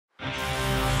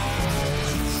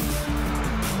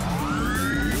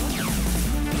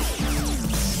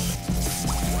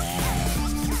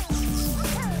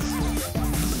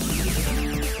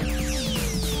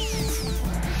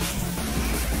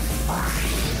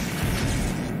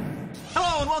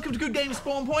welcome to Good Games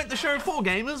Spawn Point, the show for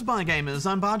gamers by gamers.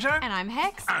 I'm Bajo. And I'm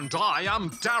Hex. And I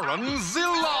am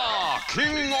Darren-zilla,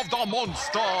 king of the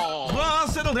monsters. Well,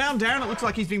 settle down, Darren. It looks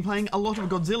like he's been playing a lot of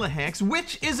Godzilla, Hex,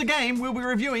 which is a game we'll be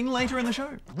reviewing later in the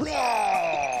show.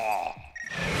 Roar!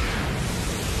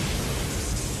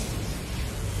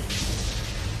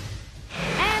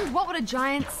 What would a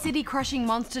giant city-crushing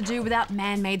monster do without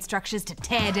man-made structures to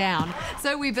tear down?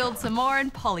 So we build some more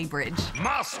in Polybridge.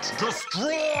 Must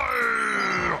destroy!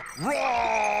 Roar!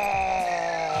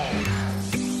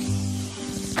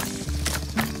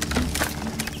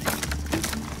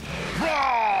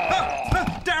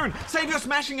 Darren, save your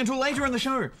smashing until later in the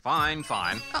show. Fine.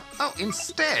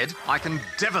 Instead, I can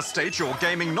devastate your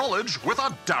gaming knowledge with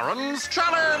a Darren's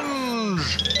Challenge!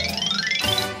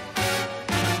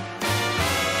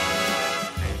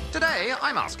 Today,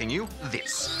 I'm asking you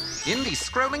this. In the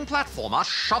scrolling platformer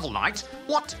Shovel Knight,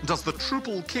 what does the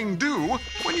Triple King do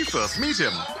when you first meet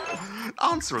him?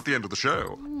 Answer at the end of the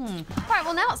show. Right,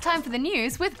 well now it's time for the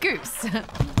news with Goose.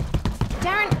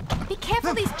 Darren, be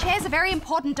careful, these chairs are very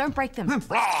important, don't break them.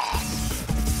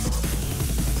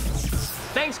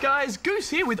 Thanks guys, Goose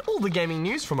here with all the gaming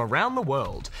news from around the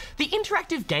world. The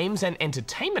Interactive Games and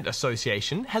Entertainment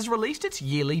Association has released its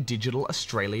yearly Digital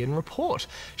Australian report,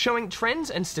 showing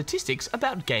trends and statistics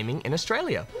about gaming in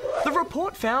Australia. The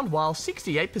report found while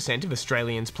 68% of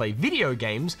Australians play video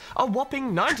games, a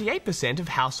whopping 98% of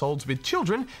households with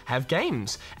children have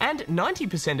games, and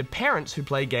 90% of parents who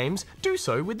play games do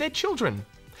so with their children.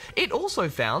 It also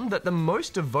found that the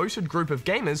most devoted group of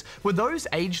gamers were those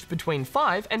aged between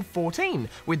 5 and 14,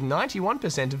 with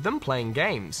 91% of them playing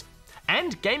games.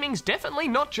 And gaming's definitely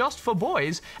not just for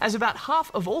boys, as about half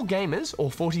of all gamers,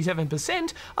 or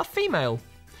 47%, are female.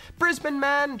 Brisbane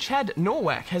man Chad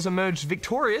Norwalk has emerged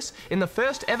victorious in the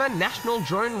first ever National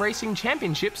Drone Racing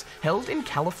Championships held in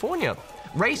California.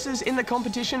 Racers in the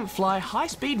competition fly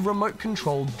high-speed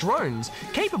remote-controlled drones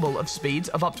capable of speeds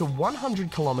of up to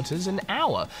 100 kilometers an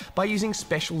hour by using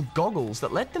special goggles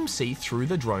that let them see through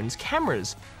the drone's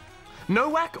cameras.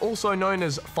 Nowak, also known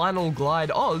as Final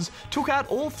Glide Oz, took out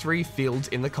all three fields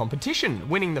in the competition,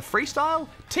 winning the freestyle,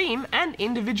 team and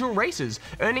individual races,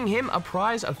 earning him a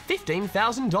prize of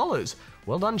 $15,000.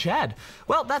 Well done, Chad.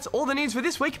 Well, that's all the news for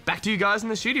this week. Back to you guys in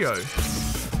the studio.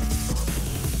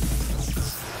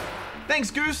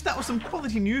 Thanks, Goose. That was some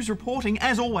quality news reporting,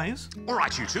 as always. All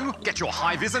right, you two, get your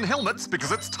high-vis and helmets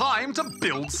because it's time to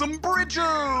build some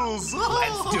bridges.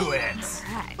 Let's do it.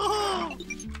 Right.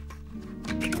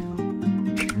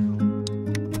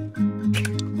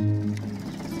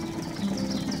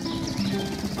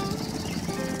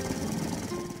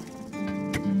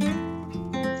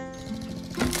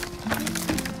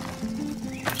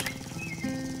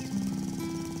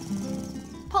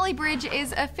 Polybridge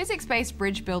is a physics-based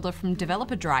bridge builder from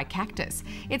developer Dry Cactus.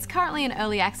 It's currently in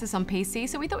early access on PC,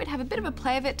 so we thought we'd have a bit of a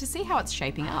play of it to see how it's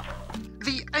shaping up.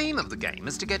 The aim of the game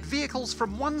is to get vehicles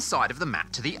from one side of the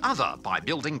map to the other by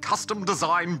building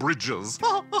custom-designed bridges.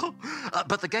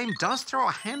 But the game does throw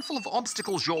a handful of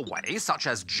obstacles your way, such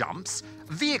as jumps,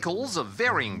 vehicles of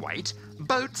varying weight,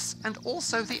 boats, and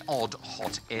also the odd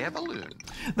hot air balloon.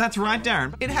 That's right,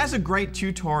 Darren. It has a great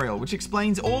tutorial which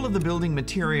explains all of the building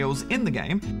materials in the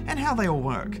game and how they all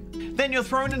work. Then you're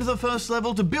thrown into the first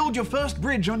level to build your first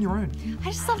bridge on your own.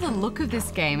 I just love the look of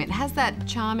this game. It has that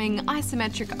charming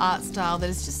isometric art style that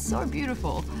is just so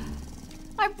beautiful.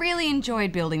 I really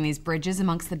enjoyed building these bridges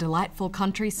amongst the delightful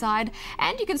countryside,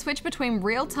 and you can switch between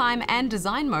real-time and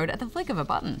design mode at the flick of a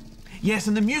button. Yes,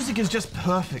 and the music is just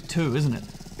perfect too, isn't it?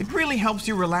 It really helps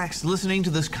you relax listening to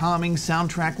this calming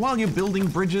soundtrack while you're building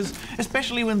bridges,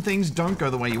 especially when things don't go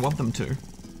the way you want them to.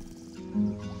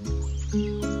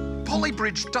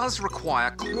 Polybridge does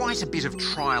require quite a bit of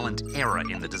trial and error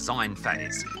in the design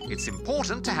phase. It's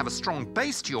important to have a strong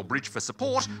base to your bridge for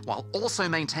support while also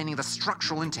maintaining the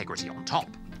structural integrity on top.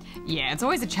 Yeah, it's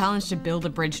always a challenge to build a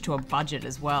bridge to a budget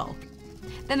as well.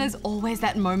 Then there's always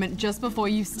that moment just before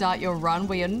you start your run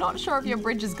where you're not sure if your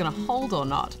bridge is going to hold or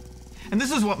not. And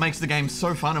this is what makes the game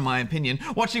so fun, in my opinion,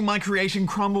 watching my creation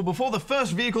crumble before the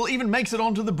first vehicle even makes it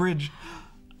onto the bridge.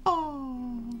 Oh.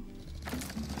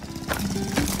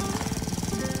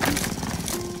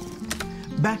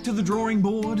 Back to the drawing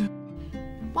board.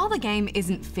 While the game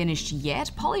isn't finished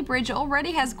yet, Polybridge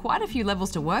already has quite a few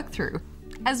levels to work through,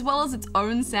 as well as its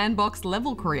own sandbox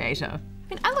level creator.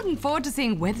 mean, I'm looking forward to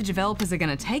seeing where the developers are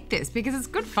going to take this because it's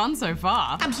good fun so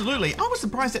far. Absolutely. I was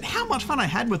surprised at how much fun I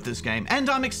had with this game, and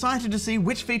I'm excited to see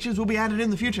which features will be added in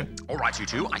the future. All right, you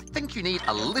two, I think you need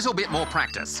a little bit more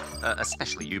practice,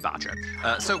 especially you, Bajo.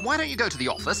 So why don't you go to the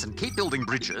office and keep building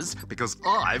bridges, because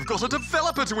I've got a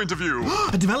developer to interview.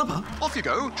 A developer? Off you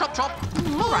go, chop chop.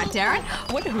 All right, Darren.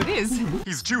 I wonder who it is.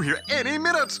 He's due here any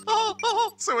minute.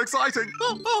 So exciting.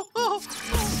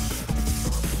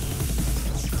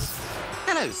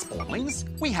 Hello, Spawnlings.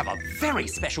 We have a very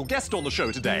special guest on the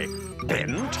show today,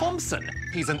 Ben Thompson.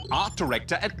 He's an art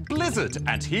director at Blizzard,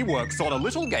 and he works on a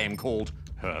little game called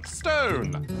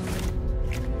Hearthstone.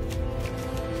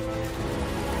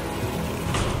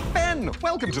 Ben,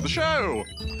 welcome to the show.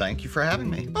 Thank you for having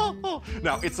me.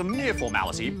 Now, it's a mere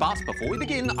formality, but before we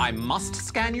begin, I must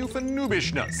scan you for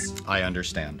noobishness. I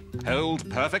understand. Hold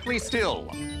perfectly still.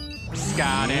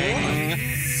 Scanning.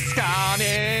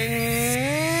 Scanning.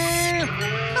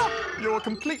 You're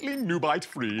completely noobite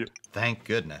free. Thank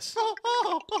goodness.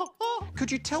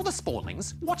 Could you tell the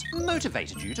Spawnlings what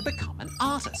motivated you to become an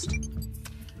artist?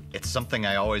 It's something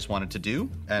I always wanted to do,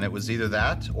 and it was either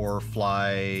that or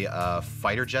fly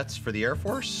fighter jets for the Air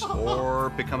Force or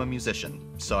become a musician.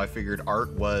 So I figured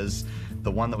art was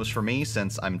the one that was for me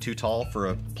since I'm too tall for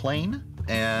a plane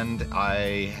and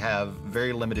I have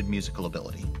very limited musical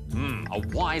ability. A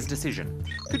wise decision.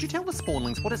 Could you tell the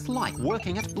Spawnlings what it's like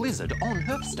working at Blizzard on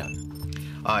Hearthstone?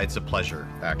 It's a pleasure,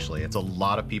 actually. It's a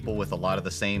lot of people with a lot of the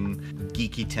same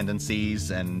geeky tendencies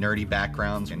and nerdy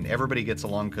backgrounds, and everybody gets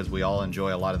along because we all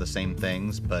enjoy a lot of the same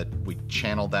things, but we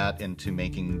channel that into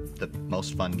making the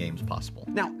most fun games possible.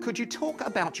 Now, could you talk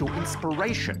about your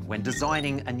inspiration when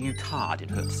designing a new card in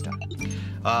Hearthstone?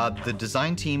 The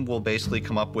design team will basically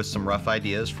come up with some rough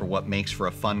ideas for what makes for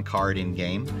a fun card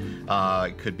in-game.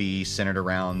 It could be centered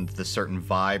around the certain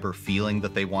vibe or feeling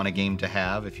that they want a game to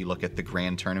have. If you look at the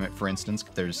Grand Tournament, for instance,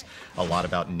 there's a lot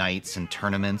about nights and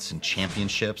tournaments and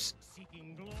championships.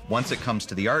 Once it comes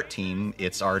to the art team,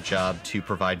 it's our job to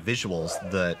provide visuals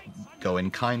that go in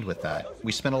kind with that.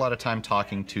 We spend a lot of time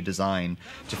talking to design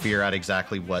to figure out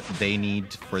exactly what they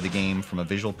need for the game from a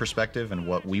visual perspective and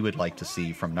what we would like to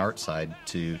see from an art side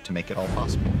to make it all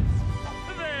possible.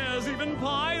 There's even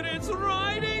pirates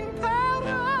riding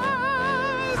parrots!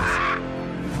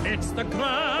 It's the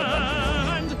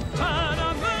Grand Tournament!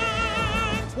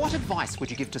 What advice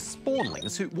would you give to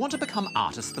Spawnlings who want to become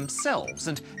artists themselves,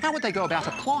 and how would they go about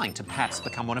applying to perhaps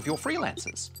become one of your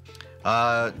freelancers?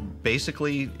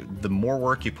 Basically, the more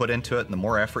work you put into it and the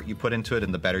more effort you put into it,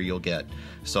 and the better you'll get.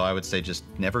 So I would say just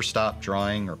never stop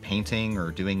drawing or painting or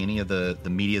doing any of the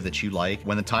media that you like.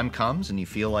 When the time comes and you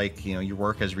feel like, you know, your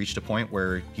work has reached a point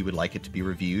where you would like it to be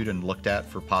reviewed and looked at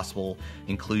for possible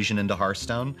inclusion into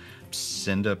Hearthstone,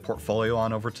 send a portfolio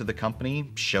on over to the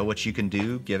company, show what you can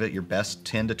do, give it your best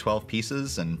 10 to 12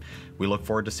 pieces, and we look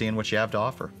forward to seeing what you have to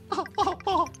offer.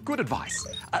 Good advice.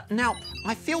 Now,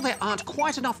 I feel there aren't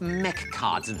quite enough mech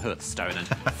cards in Hearthstone, and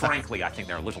frankly, I think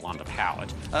they're a little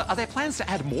underpowered. Are there plans to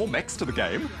add more mechs to the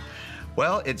game?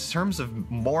 Well, in terms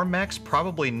of more mechs,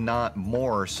 probably not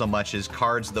more so much as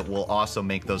cards that will also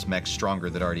make those mechs stronger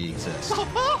that already exist. So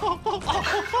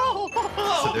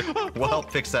we'll help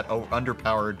fix that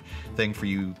underpowered thing for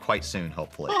you quite soon,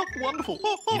 hopefully. Wonderful.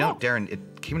 You know, Darren,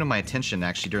 it came to my attention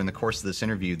actually during the course of this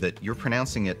interview that you're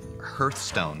pronouncing it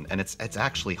Hearthstone, and it's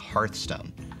actually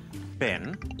Hearthstone.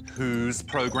 Ben, whose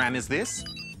program is this?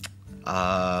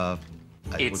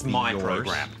 It's my yours.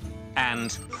 program.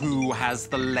 And who has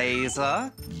the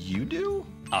laser? You do?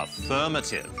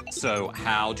 Affirmative. So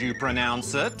how do you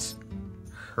pronounce it?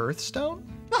 Hearthstone?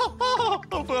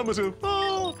 Affirmative.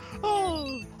 Well,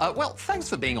 thanks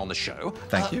for being on the show.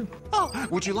 Thank you.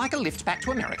 Would you like a lift back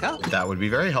to America? That would be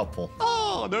very helpful.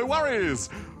 Oh, no worries.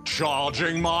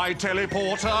 Charging my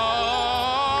teleporter.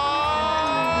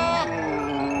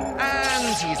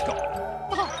 And he's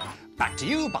gone. Back to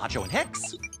you, Bajo and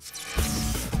Hex.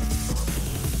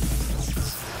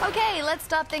 Okay, let's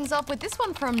start things off with this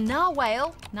one from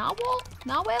Narwhale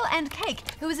and Cake,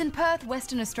 who is in Perth,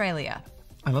 Western Australia.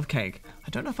 I love cake. I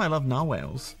don't know if I love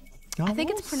narwhals. I think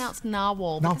it's pronounced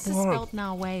narwhal, but this is spelled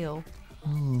narwhale.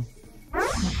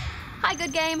 Hi,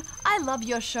 Good Game. I love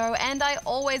your show, and I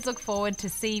always look forward to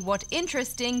see what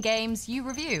interesting games you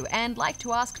review, and like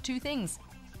to ask two things.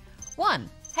 1,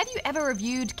 have you ever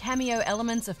reviewed cameo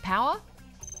elements of Power?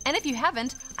 And if you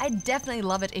haven't, I'd definitely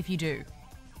love it if you do.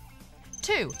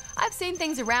 2, I've seen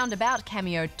things around about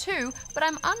Cameo too, but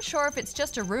I'm unsure if it's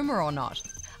just a rumor or not.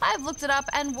 I've looked it up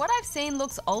and what I've seen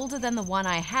looks older than the one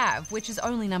I have, which is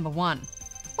only number 1.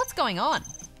 What's going on?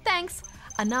 Thanks.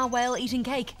 A narwhal eating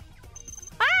cake.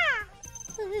 Ah!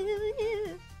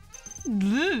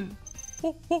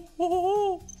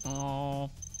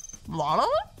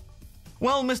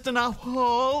 Well, Mr.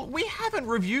 Nahal, we haven't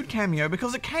reviewed Cameo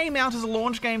because it came out as a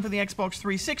launch game for the Xbox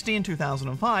 360 in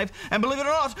 2005, and believe it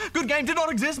or not, Good Game did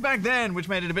not exist back then, which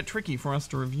made it a bit tricky for us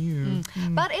to review.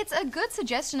 But it's a good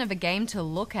suggestion of a game to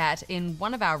look at in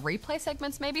one of our replay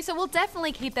segments maybe, so we'll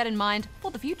definitely keep that in mind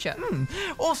for the future.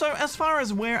 Also, as far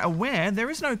as we're aware, there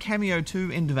is no Cameo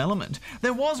 2 in development.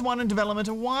 There was one in development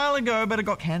a while ago, but it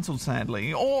got cancelled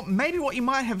sadly. Or maybe what you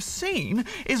might have seen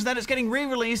is that it's getting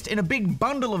re-released in a big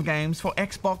bundle of games for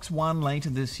Xbox One later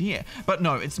this year. But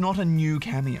no, it's not a new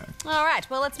Cameo. All right,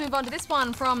 well, let's move on to this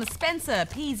one from Spencer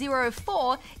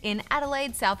P04 in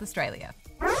Adelaide, South Australia.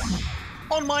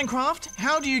 On Minecraft,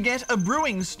 how do you get a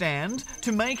brewing stand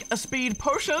to make a speed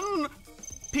potion?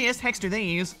 P.S. Hex to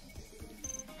these.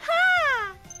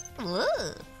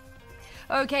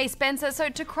 Okay, Spencer, so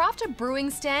to craft a brewing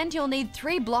stand, you'll need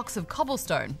 3 blocks of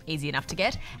cobblestone, easy enough to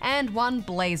get, and 1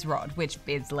 blaze rod, which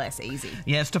is less easy.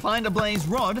 Yes, to find a blaze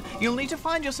rod, you'll need to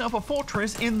find yourself a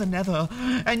fortress in the Nether,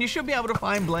 and you should be able to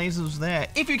find blazes there.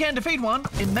 If you can defeat one,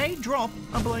 it may drop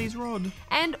a blaze rod.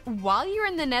 And while you're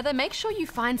in the Nether, make sure you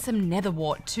find some nether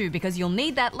wart too, because you'll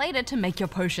need that later to make your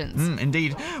potions.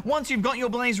 Indeed. Once you've got your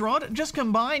blaze rod, just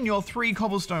combine your 3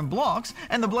 cobblestone blocks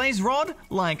and the blaze rod,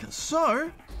 like so,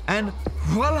 and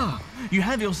voila! You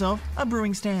have yourself a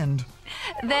brewing stand.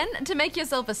 Then, to make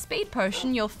yourself a speed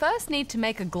potion, you'll first need to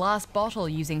make a glass bottle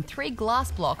using 3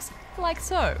 glass blocks, like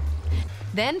so.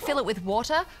 Then fill it with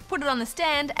water, put it on the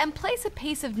stand, and place a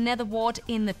piece of nether wart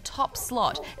in the top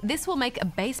slot. This will make a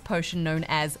base potion known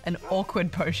as an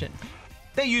awkward potion.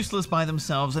 They're useless by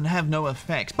themselves and have no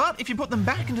effect, but if you put them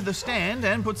back into the stand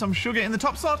and put some sugar in the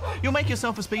top slot, you'll make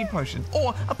yourself a speed potion,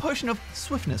 or a potion of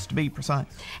swiftness to be precise.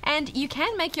 And you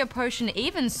can make your potion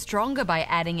even stronger by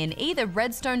adding in either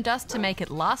redstone dust to make it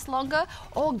last longer,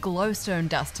 or glowstone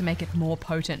dust to make it more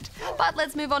potent. But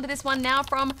let's move on to this one now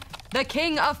from the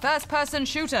King of First-Person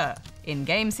Shooter in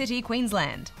Game City,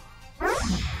 Queensland.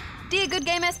 Dear Good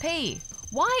Game SP,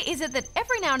 why is it that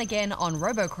every now and again on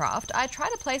Robocraft, I try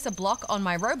to place a block on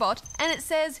my robot and it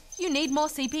says, you need more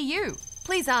CPU?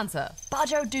 Please answer.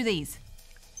 Bajo, do these.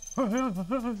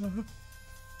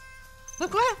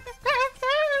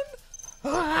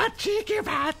 Cheeky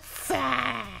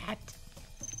fat.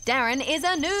 Darren is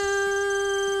a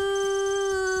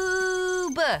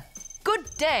noob. Good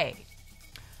day.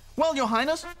 Well, Your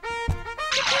Highness,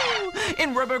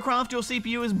 in Robocraft, your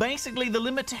CPU is basically the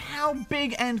limit to how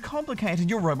big and complicated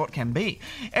your robot can be.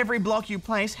 Every block you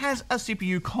place has a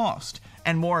CPU cost,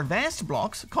 and more advanced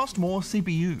blocks cost more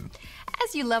CPU.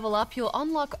 As you level up, you'll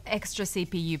unlock extra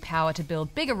CPU power to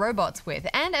build bigger robots with,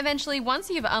 and eventually,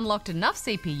 once you've unlocked enough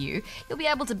CPU, you'll be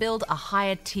able to build a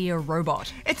higher tier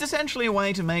robot. It's essentially a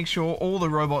way to make sure all the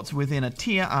robots within a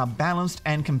tier are balanced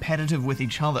and competitive with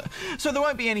each other, so there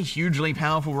won't be any hugely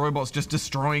powerful robots just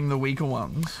destroying the weaker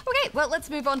ones. Okay, well,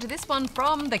 let's move on to this one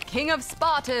from the King of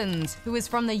Spartans, who is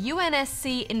from the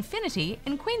UNSC Infinity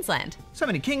in Queensland. So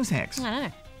many kings, Hex. I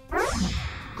know.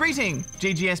 Greeting,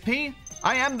 GGSP.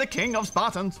 I am the King of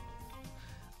Spartans.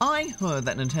 I heard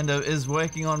that Nintendo is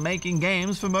working on making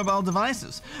games for mobile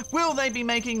devices. Will they be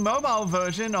making mobile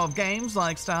version of games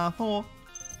like Star 4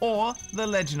 or The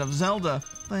Legend of Zelda?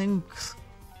 Thanks.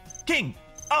 King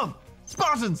of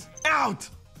Spartans, out!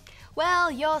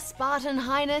 Well, Your Spartan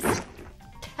Highness,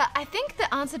 I think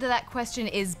the answer to that question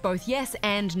is both yes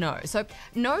and no. So,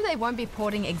 no, they won't be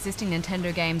porting existing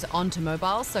Nintendo games onto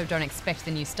mobiles, so don't expect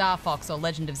the new Star Fox or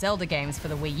Legend of Zelda games for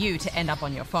the Wii U to end up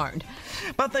on your phone.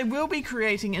 But they will be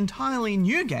creating entirely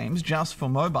new games just for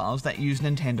mobiles that use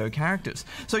Nintendo characters.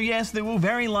 So yes, there will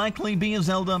very likely be a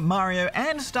Zelda, Mario,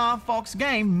 and Star Fox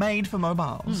game made for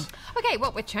mobiles. Okay,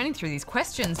 well, we're churning through these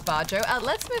questions, Bajo.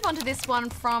 Let's move on to this one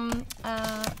from...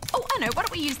 Oh, I know, why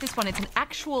don't we use this one? It's an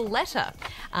actual letter.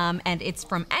 And it's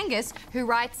from Angus, who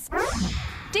writes,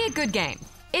 Dear Good Game,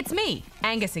 it's me,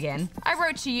 Angus again. I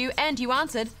wrote to you and you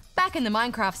answered back in the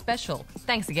Minecraft special.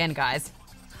 Thanks again, guys.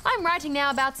 I'm writing now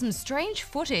about some strange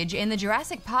footage in the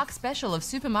Jurassic Park special of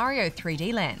Super Mario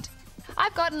 3D Land.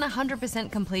 I've gotten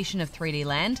 100% completion of 3D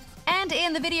Land, and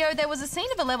in the video there was a scene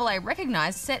of a level I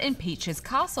recognised set in Peach's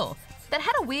castle that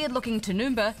had a weird-looking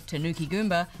Tanuki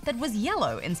Goomba, that was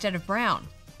yellow instead of brown.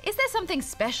 Is there something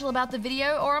special about the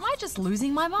video, or am I just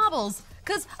losing my marbles?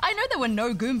 Because I know there were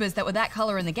no Goombas that were that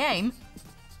colour in the game.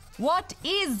 What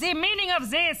is the meaning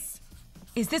of this?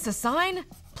 Is this a sign?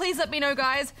 Please let me know,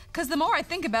 guys, because the more I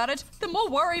think about it, the more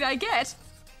worried I get.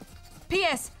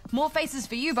 P.S. More faces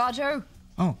for you, Bajo.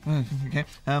 Oh, okay.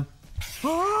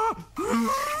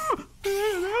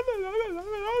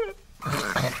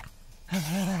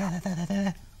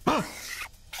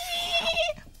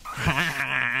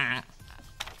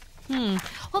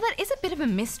 Well, that is a bit of a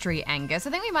mystery, Angus. I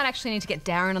think we might actually need to get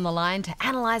Darren on the line to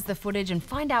analyse the footage and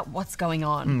find out what's going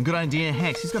on. Good idea,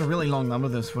 Hex. He's got a really long number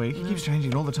this week. He keeps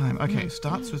changing it all the time. Okay,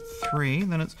 starts with 3,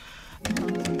 then it's...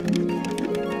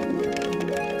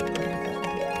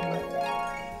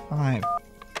 5,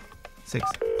 6.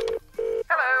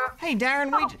 Hello. Hey,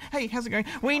 Darren, hey, how's it going?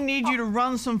 We need you to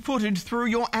run some footage through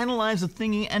your analyzer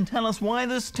thingy and tell us why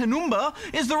this Tanumba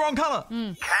is the wrong colour.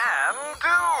 Can do,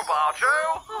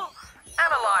 Bajo.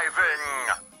 Analyzing.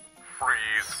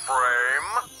 Freeze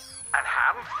frame.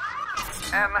 Enhance.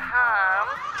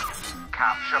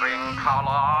 Capturing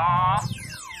colour.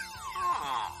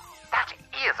 That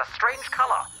is a strange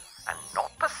colour, and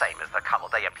not the same as the colour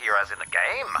they appear as in the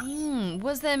game.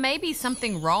 Was there maybe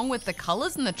something wrong with the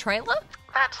colours in the trailer?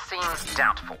 That seems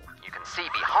doubtful. You can see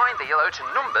behind the yellow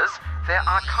Tanumbas, there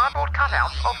are cardboard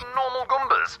cutouts of normal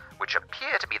Goombas, which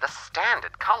appear to be the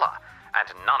standard colour. And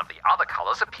none of the other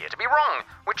colours appear to be wrong,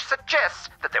 which suggests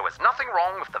that there was nothing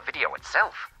wrong with the video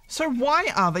itself. So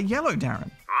why are they yellow,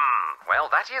 Darren? Well,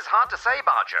 that is hard to say,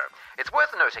 Bajo. It's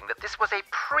worth noting that this was a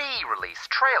pre-release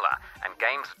trailer, and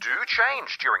games do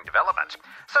change during development.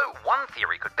 So one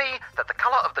theory could be that the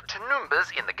colour of the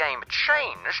Tanumbas in the game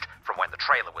changed from when the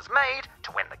trailer was made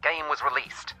to when the game was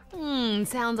released.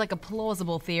 Sounds like a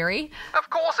plausible theory. Of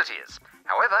course it is.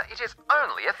 However, it is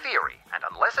only a theory, and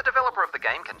unless a developer of the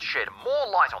game can shed more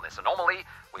light on this anomaly,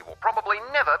 we will probably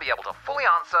never be able to fully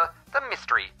answer the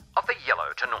mystery of the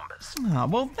yellow Tanumbas.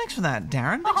 Well, thanks for that,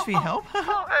 Darren. Thanks for your help.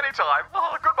 Anytime.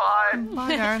 Goodbye.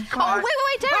 Bye, Darren. Oh,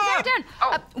 wait,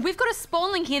 Darren. We've got a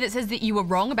spawn link here that says that you were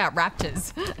wrong about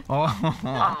raptors.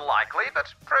 Unlikely,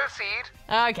 but proceed.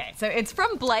 Okay, so it's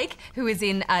from Blake, who is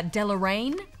in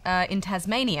D.A.R.R.E.N in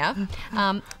Tasmania.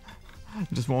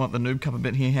 Just warm up the noob cup a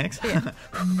bit here, Hex.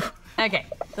 Okay,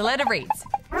 the letter reads...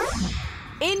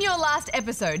 In your last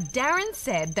episode, Darren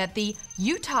said that the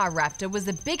Utah raptor was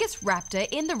the biggest raptor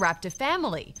in the raptor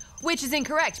family, which is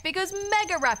incorrect because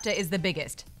Megaraptor is the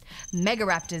biggest.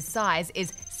 Megaraptor's size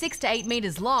is 6 to 8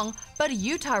 meters long, but a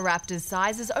Utah raptor's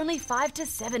size is only 5 to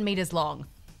 7 meters long.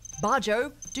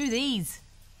 Bajo, do these.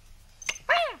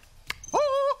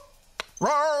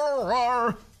 Roar,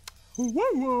 roar.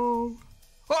 Whoa, whoa.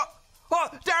 Oh,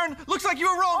 Darren, looks like you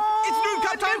were wrong. It's noob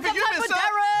cup time for you, mister.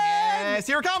 Yes,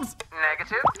 here it comes.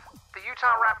 Negative. The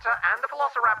Utah raptor and the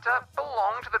Velociraptor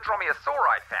belong to the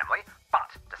Dromaeosauride family,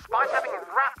 but despite having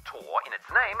raptor in its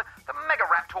name, the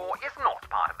Megaraptor is not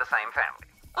part of the same family.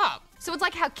 Oh, so it's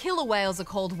like how killer whales are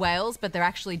called whales, but they're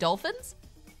actually dolphins?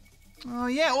 Oh,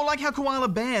 yeah, or like how koala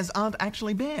bears aren't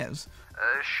actually bears.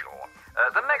 Sure.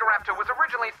 The Megaraptor was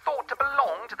originally thought to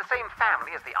belong to the same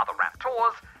family as the other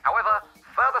raptors. However,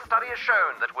 further study has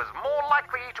shown that it was more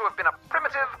likely to have been a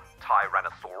primitive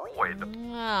Tyrannosauroid.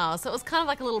 Oh, so it was kind of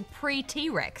like a little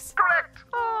pre-T-Rex. Correct!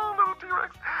 Oh, little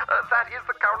T-Rex. That is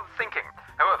the current thinking.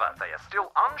 However, they are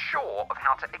still unsure of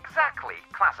how to exactly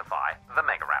classify the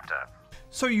Megaraptor.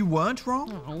 So you weren't wrong?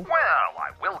 Well,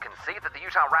 I will concede that the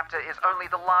Utah raptor is only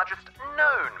the largest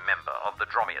known member of the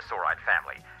Dromaeosauride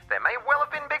family. There may well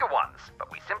have been bigger ones, but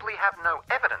we simply have no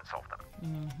evidence of them.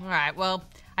 All right, well,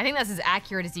 I think that's as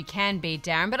accurate as you can be,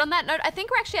 Darren. But on that note, I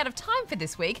think we're actually out of time for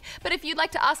this week. But if you'd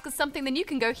like to ask us something, then you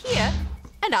can go here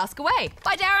and ask away.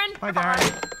 Bye, Darren. Bye,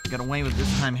 Darren. Got away with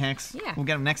this time, Hex. Yeah. We'll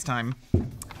get him next time. I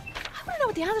want to know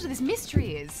what the answer to this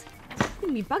mystery is. It's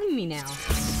going to be bugging me now.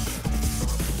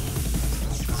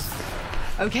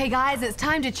 Okay, guys, it's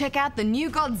time to check out the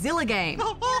new Godzilla game.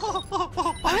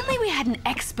 Only we had an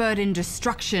expert in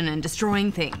destruction and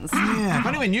destroying things. Yeah, if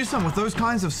only we knew someone with those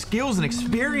kinds of skills and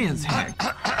experience, Hex.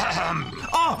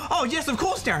 Oh, yes, of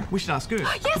course, Darren. We should ask Goose.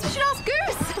 Yes, we should ask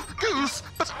Goose. Goose,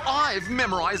 but I've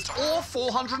memorized all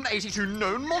 482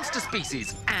 known monster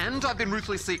species, and I've been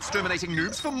ruthlessly exterminating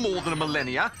noobs for more than a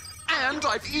millennia, and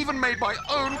I've even made my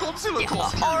own Godzilla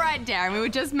costume. All right, Darren, we were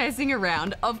just messing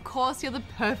around. Of course, you're the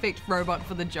perfect robot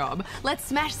for the job. Let's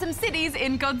smash some cities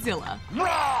in Godzilla. Roar!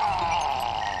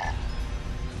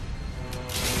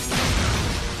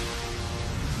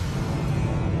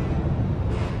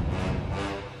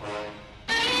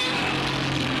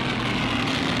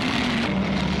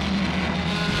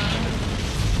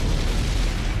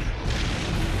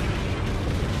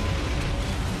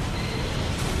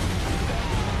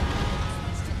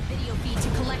 Video feed to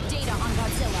collect data on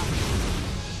Godzilla.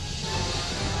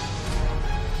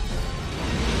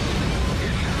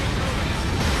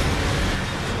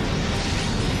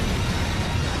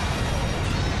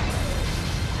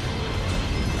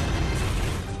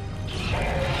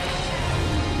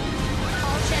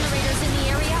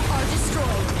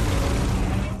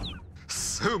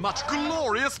 much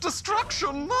glorious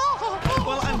destruction.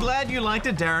 Well, I'm glad you liked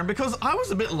it, Darren, because I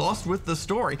was a bit lost with the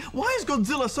story. Why is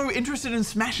Godzilla so interested in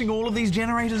smashing all of these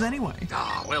generators anyway?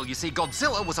 Well, you see,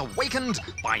 Godzilla was awakened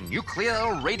by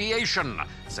nuclear radiation,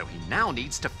 so he now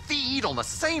needs to feed on the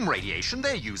same radiation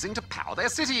they're using to power their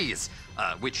cities,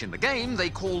 which in the game they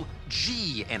call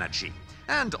G-energy.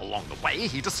 And along the way,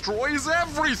 he destroys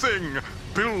everything.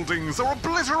 Buildings are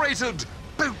obliterated,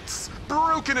 boats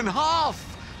broken in half,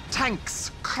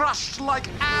 tanks crushed like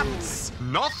ants.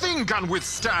 Nothing can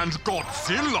withstand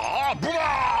Godzilla.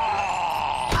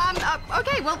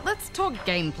 Okay, well, let's talk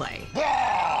gameplay.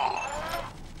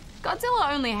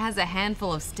 Godzilla only has a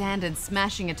handful of standard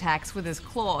smashing attacks with his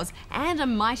claws and a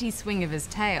mighty swing of his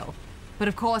tail. But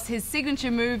of course, his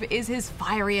signature move is his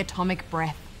fiery atomic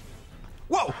breath.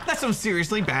 Whoa, that's some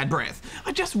seriously bad breath.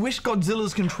 I just wish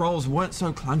Godzilla's controls weren't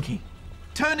so clunky.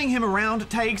 Turning him around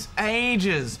takes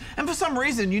ages, and for some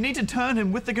reason you need to turn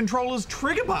him with the controller's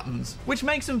trigger buttons, which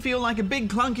makes him feel like a big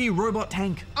clunky robot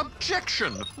tank.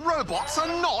 Objection! Robots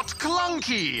are not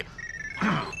clunky!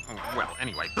 Well,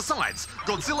 anyway, besides,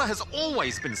 Godzilla has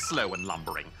always been slow and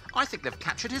lumbering. I think they've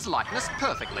captured his likeness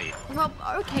perfectly. Well,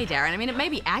 okay, Darren, I mean, it may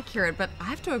be accurate, but I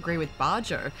have to agree with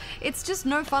Bajo. It's just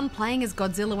no fun playing as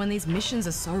Godzilla when these missions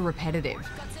are so repetitive.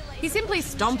 He simply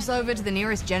stomps over to the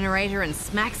nearest generator and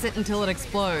smacks it until it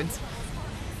explodes.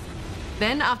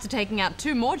 Then, after taking out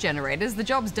 2 more generators, the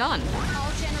job's done.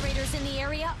 All generators in the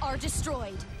area are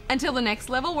destroyed. Until the next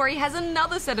level where he has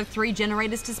another set of 3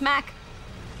 generators to smack.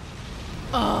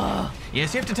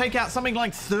 Yes, you have to take out something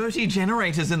like 30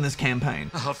 generators in this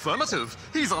campaign. Affirmative.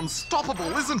 He's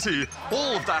unstoppable, isn't he?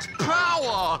 All of that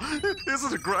power!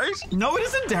 Isn't it great? No, it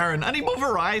isn't, Darren. I need more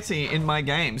variety in my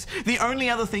games. The only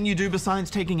other thing you do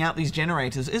besides taking out these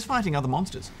generators is fighting other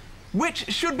monsters. Which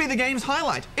should be the game's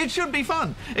highlight. It should be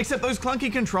fun, except those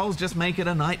clunky controls just make it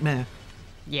a nightmare.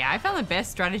 Yeah, I found the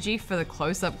best strategy for the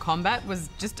close-up combat was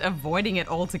just avoiding it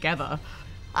altogether.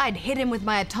 I'd hit him with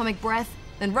my atomic breath,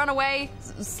 then run away,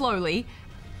 slowly,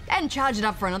 and charge it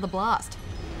up for another blast.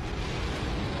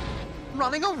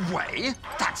 Running away?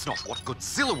 That's not what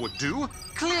Godzilla would do.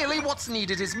 Clearly what's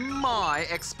needed is my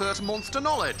expert monster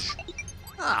knowledge.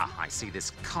 I see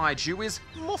this kaiju is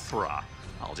Mothra.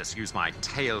 I'll just use my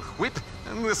tail whip,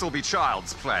 and this'll be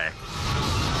child's play.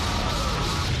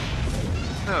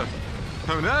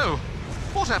 Oh no!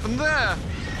 What happened there?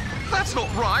 That's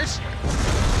not right!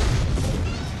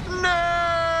 No!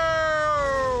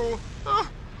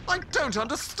 I don't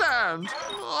understand.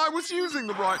 I was using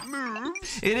the right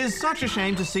moves. It is such a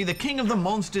shame to see the king of the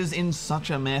monsters in such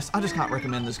a mess. I just can't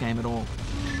recommend this game at all.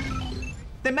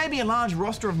 There may be a large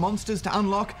roster of monsters to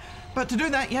unlock, but to do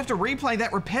that you have to replay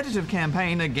that repetitive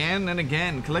campaign again and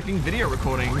again, collecting video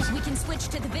recordings. We can switch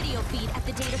to the video feed at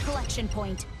the data collection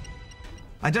point.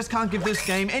 I just can't give this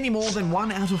game any more than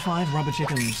 1 out of 5 rubber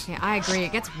chickens. Yeah, I agree.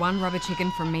 It gets 1 rubber chicken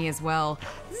from me as well.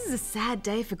 This is a sad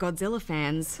day for Godzilla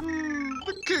fans.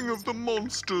 The king of the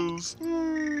monsters.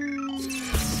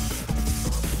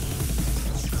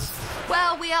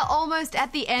 Well, we are almost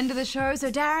at the end of the show, so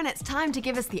Darren, it's time to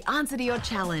give us the answer to your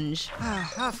challenge.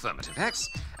 Affirmative, X.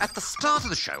 At the start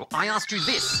of the show, I asked you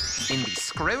this. In the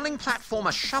scrolling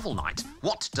platformer Shovel Knight,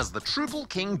 what does the Trouble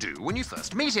King do when you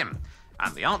first meet him?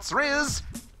 And the answer is,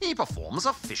 he performs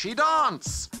a fishy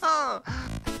dance.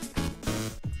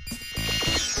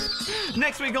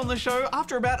 Next week on the show,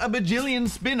 after about a bajillion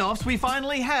spin-offs, we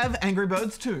finally have Angry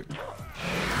Birds 2.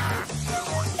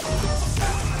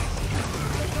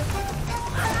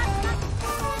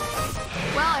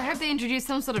 Well, I hope they introduce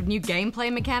some sort of new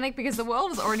gameplay mechanic because the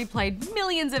world has already played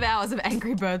millions of hours of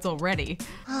Angry Birds already.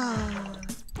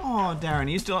 Oh, Darren, are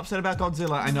you still upset about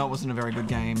Godzilla? I know it wasn't a very good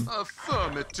game.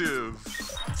 Affirmative.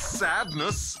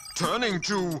 Sadness turning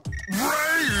to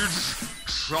rage.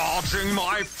 Charging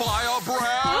my fire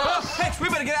breath. Hex, we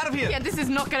better get out of here. Yeah, this is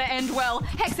not going to end well.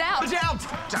 Hex out! Watch out!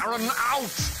 Darren out.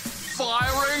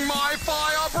 Firing my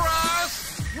fire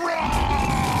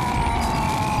breath.